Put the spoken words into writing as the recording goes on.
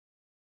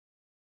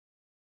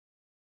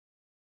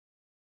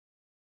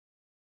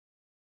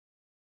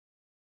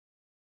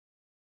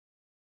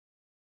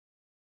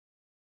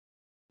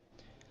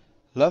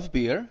Love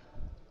beer?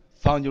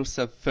 Found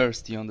yourself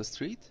thirsty on the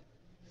street?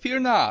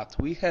 Fear not,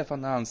 we have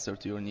an answer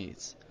to your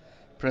needs.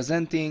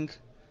 Presenting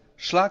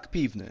Szlak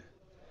Piwny.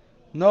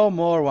 No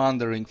more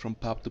wandering from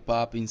pub to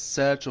pub in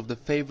search of the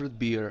favorite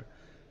beer.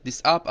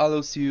 This app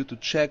allows you to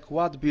check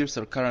what beers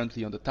are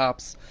currently on the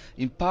taps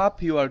in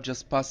pub you are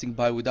just passing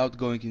by without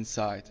going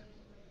inside.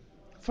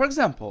 For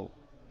example,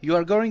 you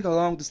are going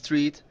along the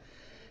street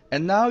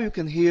and now you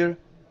can hear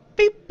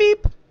beep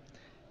beep.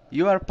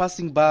 You are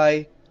passing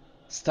by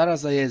Stara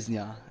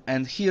Zajezdnia,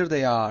 and here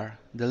they are,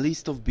 the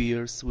list of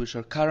beers which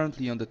are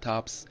currently on the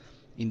taps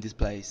in this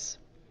place.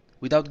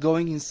 Without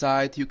going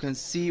inside, you can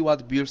see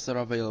what beers are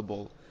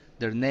available,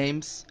 their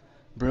names,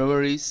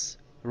 breweries,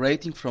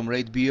 rating from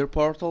Rate Beer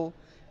portal,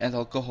 and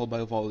alcohol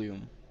by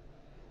volume.